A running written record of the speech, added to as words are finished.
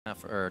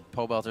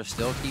Pobelter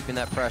still keeping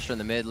that pressure in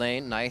the mid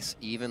lane. Nice,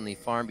 evenly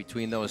farm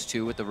between those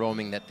two with the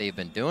roaming that they've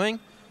been doing.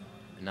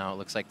 And now it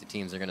looks like the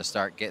teams are going to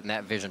start getting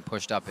that vision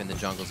pushed up in the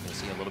jungle. Is going to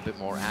see a little bit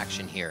more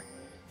action here.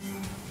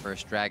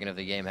 First dragon of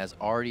the game has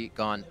already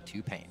gone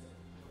to pain.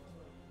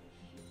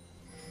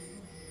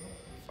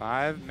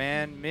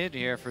 5-man mid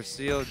here for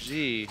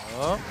CLG.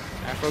 Oh,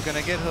 Afro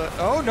gonna get hooked.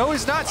 Oh, no,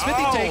 he's not.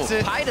 Xmithie takes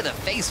it. Pie to the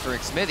face for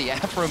Xmithie.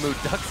 Afro Mood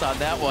ducks on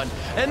that one.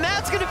 And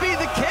that's gonna be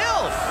the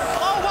kill.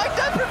 Oh, why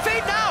Desperate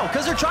Fate now?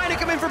 Because they're trying to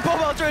come in for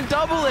Pobelter and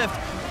double lift.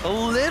 A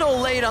little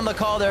late on the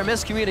call there,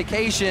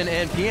 miscommunication,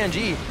 and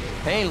PNG,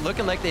 Pain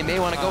looking like they may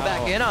want to go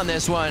back in on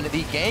this one.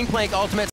 The Gangplank ultimate